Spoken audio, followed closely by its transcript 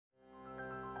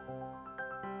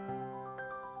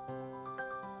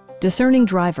Discerning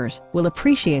drivers will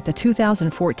appreciate the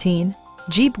 2014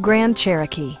 Jeep Grand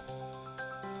Cherokee.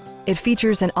 It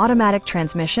features an automatic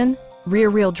transmission,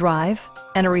 rear-wheel drive,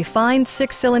 and a refined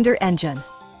 6-cylinder engine.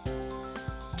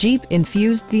 Jeep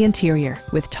infused the interior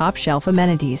with top-shelf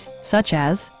amenities such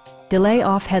as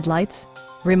delay-off headlights,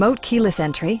 remote keyless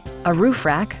entry, a roof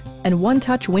rack, and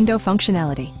one-touch window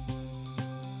functionality.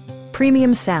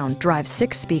 Premium sound drives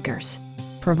 6 speakers,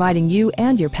 providing you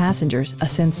and your passengers a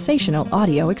sensational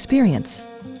audio experience.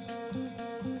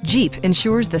 Jeep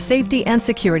ensures the safety and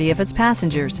security of its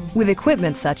passengers with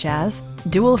equipment such as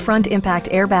dual front impact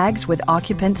airbags with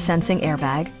occupant sensing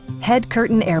airbag, head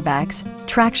curtain airbags,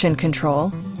 traction control,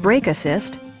 brake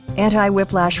assist,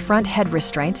 anti-whiplash front head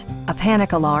restraints, a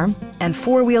panic alarm, and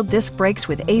 4-wheel disc brakes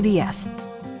with ABS.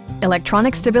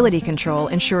 Electronic stability control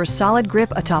ensures solid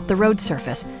grip atop the road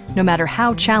surface, no matter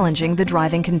how challenging the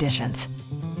driving conditions.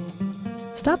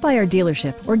 Stop by our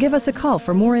dealership or give us a call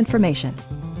for more information.